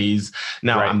cookies.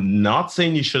 Now, I'm not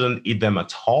saying you shouldn't eat them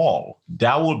at all.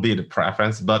 That would be the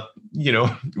preference, but,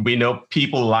 we know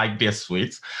people like their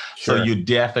sweets. Sure. So you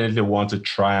definitely want to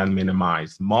try and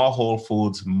minimize more whole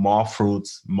foods, more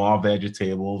fruits, more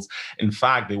vegetables. In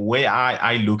fact, the way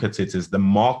I look at it is the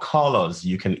more colors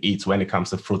you can eat when it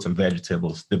comes to fruits and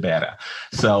vegetables, the better.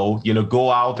 So,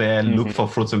 go out there and look for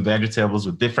fruits and vegetables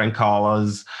with different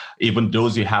colors, even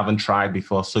those you haven't tried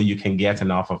before, so you can get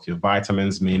enough of your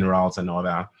vitamins, minerals, and all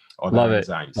that. Love it.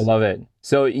 I love it.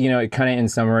 So, kind of in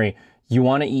summary, you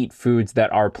want to eat foods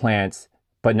that are plants,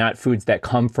 but not foods that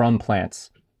come from plants.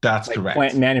 That's like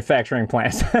correct. Manufacturing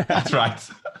plants. That's right.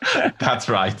 That's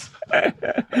right.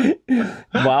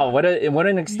 Wow, what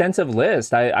an extensive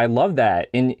list. I love that.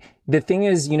 And the thing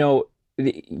is,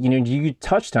 you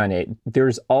touched on it.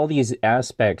 There's all these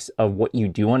aspects of what you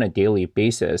do on a daily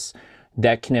basis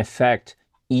that can affect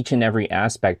each and every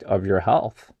aspect of your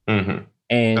health. Mm-hmm.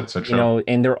 And That's so true.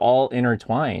 and they're all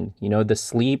intertwined. The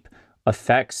sleep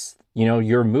affects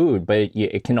your mood, but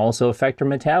it can also affect your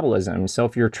metabolism. So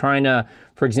if you're trying to,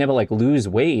 for example, like lose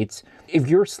weight, if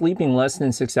you're sleeping less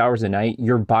than 6 hours a night,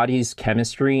 your body's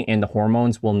chemistry and the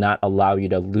hormones will not allow you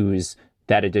to lose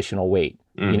that additional weight.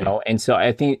 And so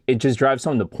I think it just drives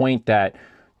home the point that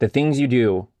the things you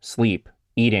do, sleep,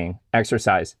 eating,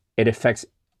 exercise, it affects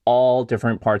all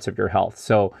different parts of your health.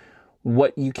 So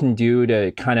what you can do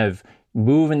to kind of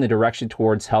move in the direction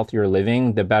towards healthier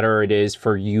living, the better it is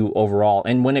for you overall.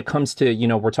 And when it comes to,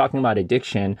 we're talking about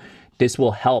addiction, this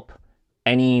will help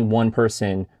any one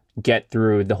person get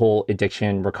through the whole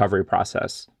addiction recovery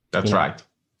process. That's right.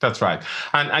 That's right.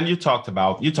 And you talked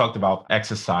about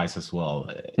exercise as well.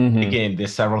 Mm-hmm. Again,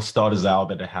 there's several studies out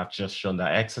there that have just shown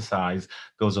that exercise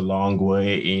goes a long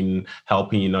way in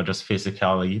helping you not just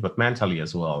physically, but mentally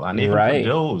as well. And even for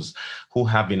those who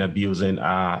have been abusing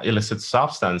illicit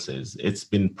substances, it's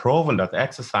been proven that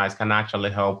exercise can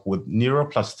actually help with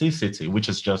neuroplasticity, which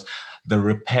is just the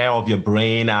repair of your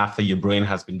brain after your brain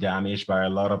has been damaged by a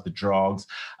lot of the drugs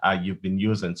you've been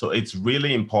using. So it's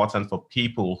really important for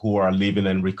people who are living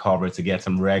in recovery to get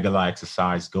some regular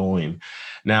exercise going.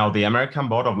 Now, the American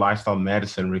Board of Lifestyle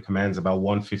Medicine recommends about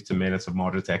 150 minutes of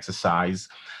moderate exercise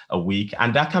a week,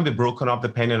 and that can be broken up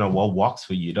depending on what works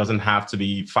for you. It doesn't have to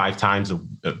be 5 times a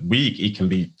week. It can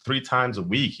be 3 times a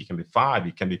week. It can be 5.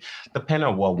 It can be depending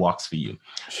on what works for you.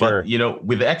 Sure. But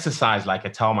with exercise, like I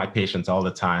tell my patients all the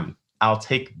time, I'll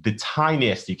take the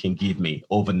tiniest you can give me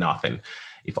over nothing.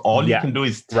 If all you can do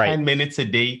is 10 minutes a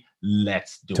day,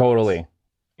 let's do it. Totally.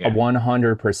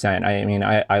 100%. I mean,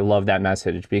 I love that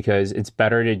message because it's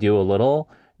better to do a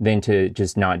little than to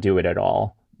just not do it at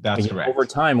all. That's correct. Over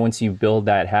time, once you build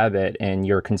that habit and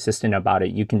you're consistent about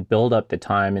it, you can build up the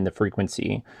time and the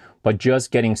frequency. But just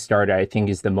getting started, I think,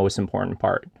 is the most important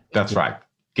part. That's right.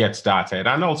 Get started.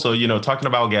 And also, talking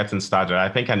about getting started, I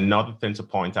think another thing to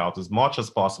point out, as much as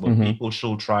possible, people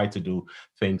should try to do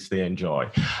things they enjoy.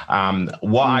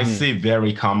 What I see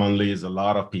very commonly is a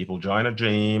lot of people join a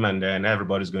gym and then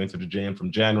everybody's going to the gym from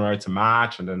January to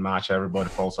March, and then March everybody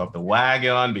falls off the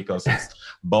wagon because it's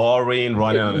boring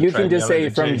running on the treadmill. You can just say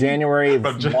from January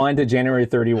 1 to January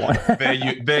 31.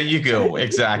 There you go.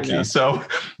 Exactly. Yeah. So,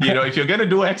 if you're going to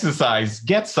do exercise,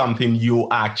 get something you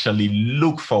actually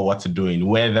look forward to doing,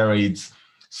 whether it's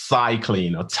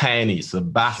cycling or tennis or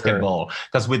basketball,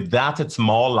 because with that, it's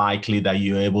more likely that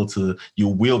you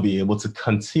will be able to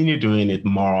continue doing it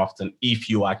more often if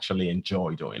you actually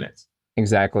enjoy doing it.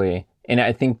 Exactly. And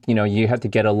I think, you have to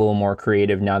get a little more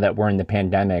creative now that we're in the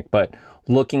pandemic, but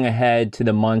looking ahead to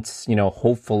the months,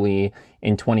 hopefully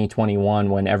in 2021,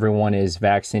 when everyone is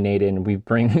vaccinated and we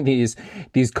bring these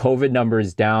COVID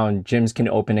numbers down, gyms can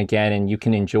open again and you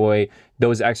can enjoy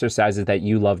those exercises that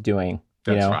you love doing.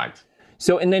 That's right.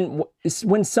 So, and then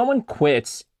when someone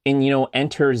quits and,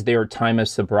 enters their time of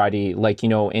sobriety, like,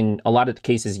 in a lot of the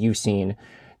cases you've seen,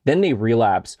 then they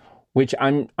relapse, which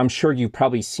I'm sure you've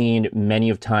probably seen many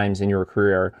of times in your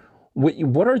career.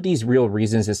 What are these real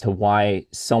reasons as to why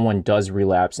someone does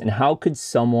relapse, and how could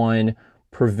someone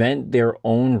prevent their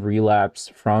own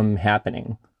relapse from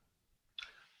happening?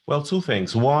 Well, 2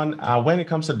 things. One, when it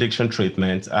comes to addiction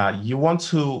treatment, you want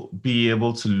to be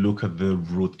able to look at the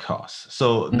root cause.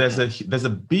 So there's a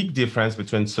big difference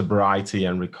between sobriety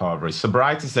and recovery.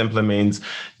 Sobriety simply means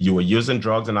you were using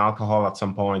drugs and alcohol at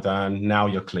some point and now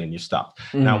you're clean, you stopped.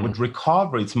 Now with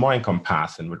recovery, it's more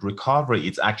encompassing. With recovery,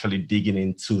 it's actually digging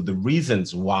into the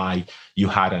reasons why you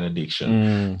had an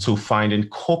addiction, to finding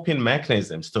coping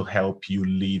mechanisms to help you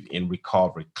live in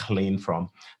recovery, clean from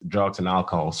drugs and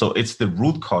alcohol. So it's the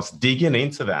root cause, digging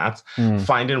into that,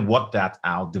 finding what that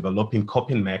out, developing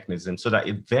coping mechanisms so that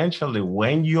eventually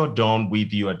when you're done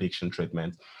with your addiction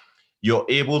treatment, you're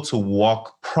able to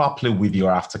walk properly with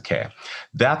your aftercare.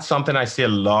 That's something I see a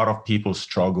lot of people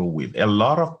struggle with. A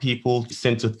lot of people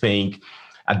seem to think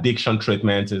addiction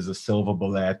treatment is a silver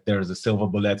bullet. There's a silver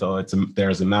bullet, or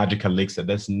there's a magic elixir.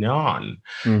 There's none.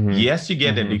 Yes, you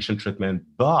get addiction treatment,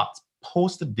 but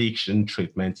post-addiction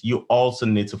treatment, you also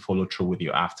need to follow through with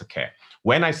your aftercare.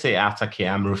 When I say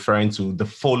aftercare, I'm referring to the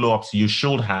follow-ups you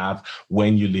should have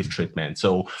when you leave treatment.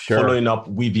 So following up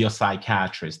with your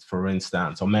psychiatrist, for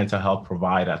instance, or mental health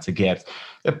provider to get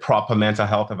a proper mental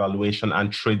health evaluation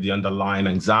and treat the underlying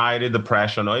anxiety,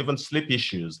 depression, or even sleep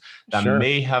issues that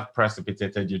may have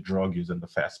precipitated your drug use in the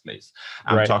first place.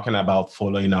 I'm talking about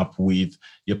following up with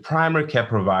your primary care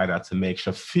provider to make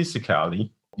sure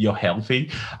physically you're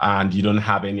healthy and you don't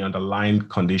have any underlying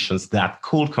conditions that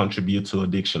could contribute to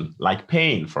addiction, like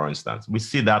pain, for instance. We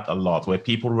see that a lot where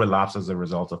people relapse as a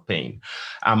result of pain.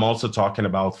 I'm also talking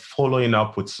about following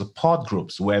up with support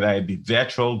groups, whether it be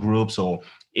virtual groups or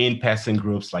in-person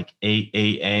groups like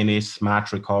AA, NA,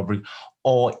 Smart Recovery,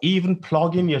 or even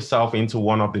plugging yourself into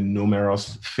one of the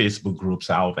numerous Facebook groups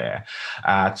out there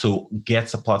to get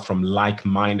support from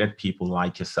like-minded people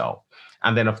like yourself.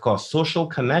 And then, of course, social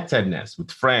connectedness with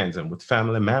friends and with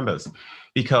family members,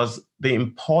 because the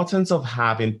importance of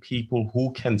having people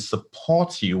who can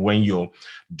support you when you're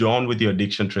done with your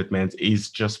addiction treatment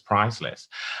is just priceless.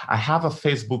 I have a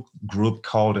Facebook group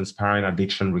called Inspiring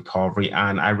Addiction Recovery,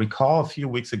 and I recall a few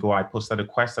weeks ago, I posted a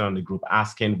question on the group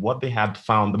asking what they had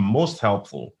found the most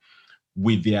helpful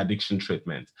with the addiction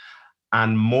treatment.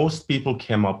 And most people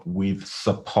came up with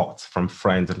support from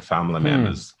friends and family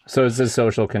members. So it's a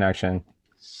social connection.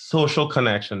 Social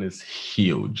connection is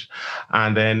huge.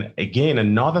 And then again,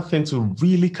 another thing to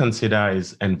really consider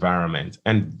is environment.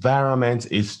 Environment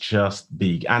is just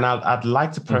big. And I'd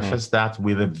like to preface that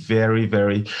with a very,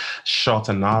 very short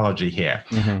analogy here.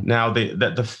 Now,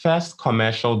 the first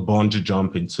commercial bungee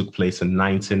jumping took place in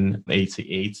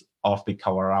 1988 off the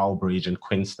Kawarau Bridge in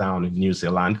Queenstown in New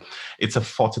Zealand. It's a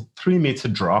 43-meter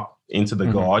drop into the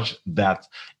gorge that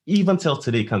even till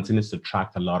today continues to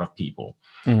attract a lot of people.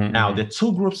 Now, there are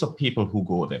two groups of people who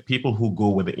go there. People who go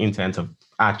with the intent of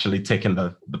actually taking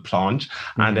the plunge,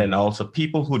 and then also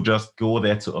people who just go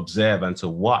there to observe and to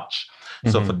watch.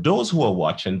 So for those who are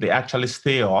watching, they actually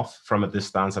stay off from a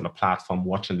distance on a platform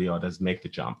watching the others make the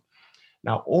jump.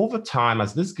 Now, over time,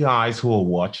 as these guys who are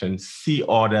watching see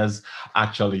others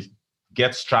actually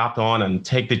get strapped on and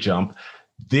take the jump,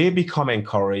 they become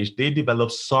encouraged, they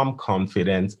develop some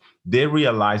confidence, they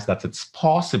realize that it's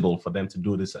possible for them to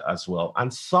do this as well.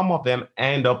 And some of them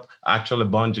end up actually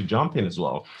bungee jumping as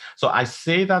well. So I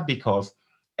say that because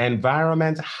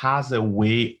environment has a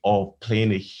way of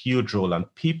playing a huge role,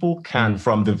 and people can,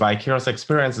 from the vicarious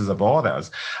experiences of others,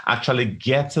 actually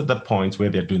get to the point where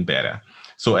they're doing better.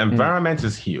 So environment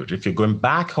is huge. If you're going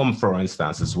back home, for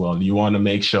instance, as well, you want to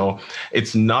make sure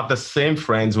it's not the same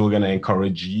friends who are going to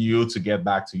encourage you to get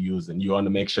back to using. You want to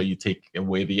make sure you take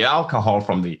away the alcohol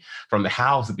from the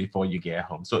house before you get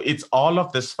home. So it's all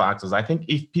of these factors. I think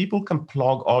if people can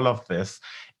plug all of this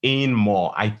in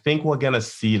more, I think we're going to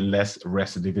see less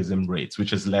recidivism rates,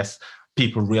 which is less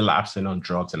people relapsing on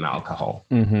drugs and alcohol.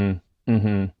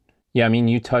 Yeah, I mean,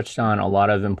 you touched on a lot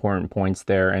of important points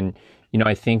there. And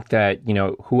I think that,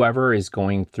 whoever is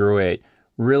going through it,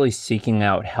 really seeking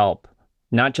out help,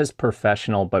 not just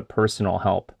professional, but personal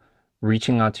help,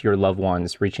 reaching out to your loved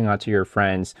ones, reaching out to your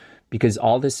friends, because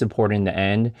all this support in the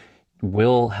end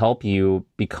will help you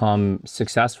become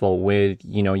successful with,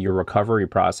 your recovery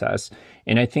process.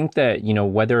 And I think that,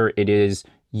 whether it is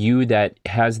you that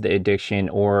has the addiction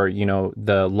or,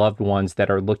 the loved ones that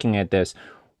are looking at this,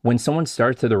 when someone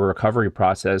starts the recovery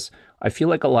process, I feel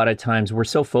like a lot of times we're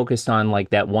so focused on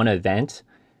like that one event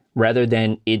rather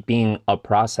than it being a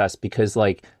process, because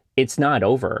like it's not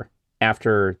over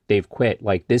after they've quit.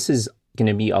 Like this is going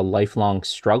to be a lifelong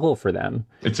struggle for them.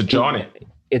 It's a journey.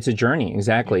 It's a journey,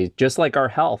 exactly. Just like our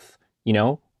health,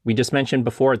 we just mentioned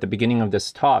before at the beginning of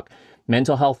this talk,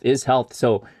 mental health is health.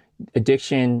 So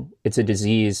addiction, it's a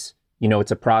disease,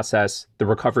 it's a process. The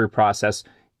recovery process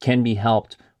can be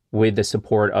helped with the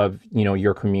support of,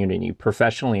 your community,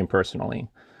 professionally and personally.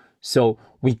 So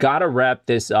we got to wrap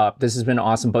this up. This has been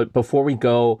awesome. But before we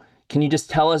go, can you just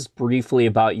tell us briefly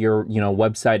about your,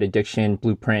 website,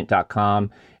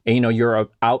 addictionblueprint.com, and, your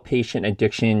outpatient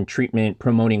addiction treatment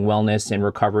promoting wellness and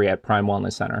recovery at Prime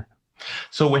Wellness Center?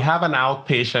 So we have an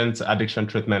outpatient addiction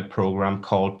treatment program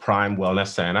called Prime Wellness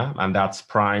Center, and that's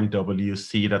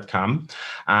primewc.com.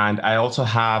 And I also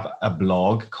have a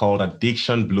blog called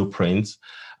Addiction Blueprint.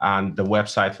 And the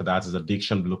website for that is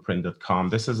addictionblueprint.com.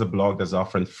 This is a blog that's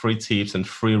offering free tips and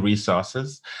free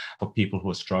resources for people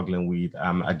who are struggling with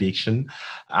addiction.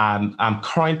 I'm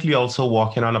currently also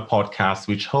working on a podcast,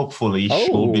 which hopefully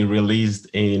should be released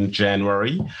in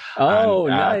January. Oh,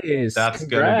 nice. That's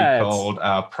going to be called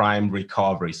Prime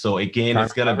Recovery. So again,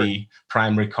 it's going to be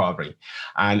Prime Recovery.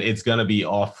 And it's going to be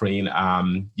offering,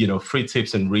 free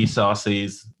tips and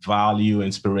resources, value,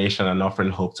 inspiration, and offering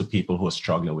hope to people who are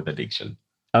struggling with addiction.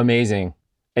 Amazing.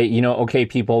 Okay,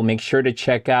 people, make sure to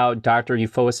check out Dr.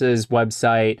 Euphos's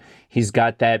website. He's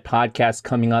got that podcast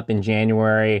coming up in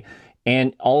January,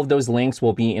 and all of those links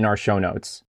will be in our show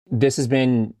notes. This has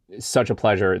been such a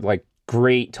pleasure.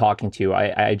 Great talking to you.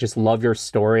 I just love your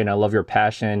story, and I love your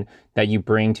passion that you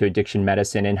bring to addiction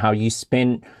medicine, and how you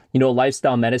spin,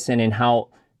 lifestyle medicine, and how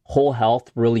whole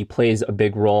health really plays a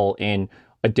big role in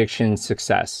addiction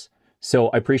success. So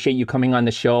I appreciate you coming on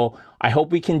the show. I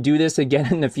hope we can do this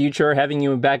again in the future, having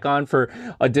you back on for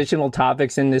additional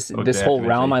topics in this whole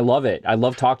realm. I love it. I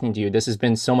love talking to you. This has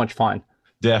been so much fun.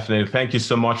 Definitely. Thank you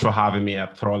so much for having me.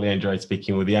 I've thoroughly enjoyed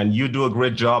speaking with you. And you do a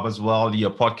great job as well. Your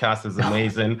podcast is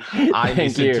amazing. I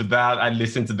listen to that. I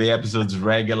listen to the episodes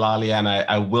regularly, and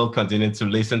I will continue to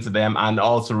listen to them and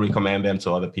also recommend them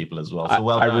to other people as well. So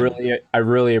well done. I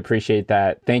really appreciate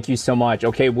that. Thank you so much.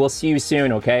 Okay, we'll see you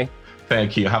soon, okay?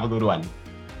 Thank you. Have a good one.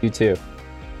 You too.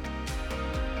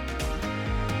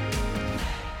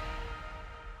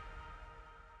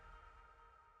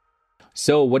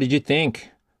 So what did you think?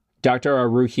 Dr.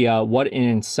 Aruhia, what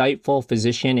an insightful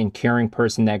physician and caring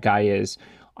person that guy is.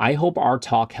 I hope our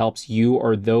talk helps you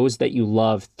or those that you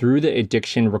love through the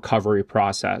addiction recovery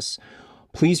process.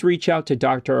 Please reach out to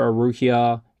Dr.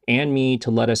 Aruhia and me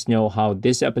to let us know how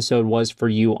this episode was for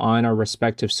you on our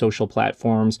respective social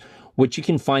platforms, which you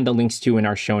can find the links to in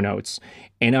our show notes.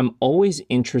 And I'm always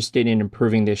interested in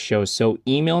improving this show, so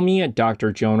email me at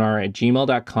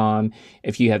drjonar@gmail.com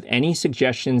if you have any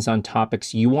suggestions on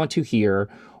topics you want to hear,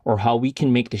 or how we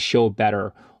can make the show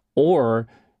better, or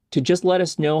to just let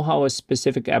us know how a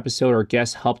specific episode or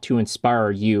guest helped to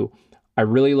inspire you. I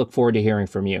really look forward to hearing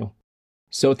from you.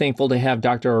 So thankful to have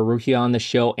Dr. Aruhia on the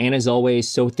show, and as always,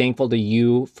 so thankful to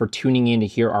you for tuning in to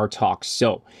hear our talks.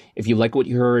 So if you like what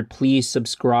you heard, please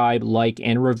subscribe, like,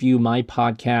 and review my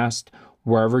podcast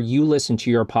wherever you listen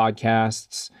to your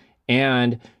podcasts,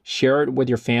 and share it with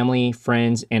your family,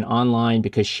 friends, and online,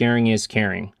 because sharing is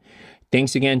caring.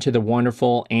 Thanks again to the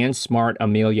wonderful and smart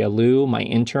Amelia Liu, my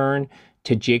intern,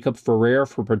 to Jacob Ferrer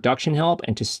for production help,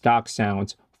 and to Stock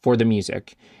Sounds for the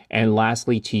music. And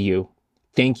lastly, to you.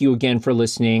 Thank you again for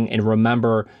listening, and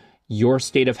remember, your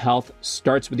state of health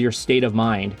starts with your state of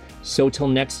mind. So till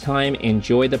next time,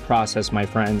 enjoy the process, my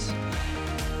friends.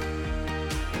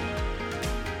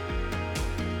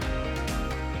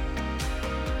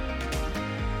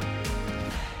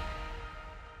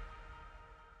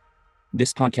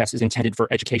 This podcast is intended for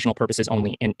educational purposes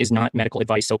only and is not medical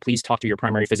advice, so please talk to your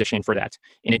primary physician for that.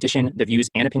 In addition, the views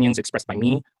and opinions expressed by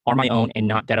me are my own and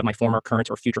not that of my former,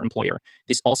 current, or future employer.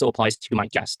 This also applies to my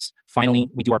guests. Finally,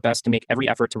 we do our best to make every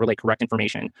effort to relay correct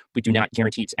information. We do not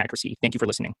guarantee its accuracy. Thank you for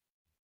listening.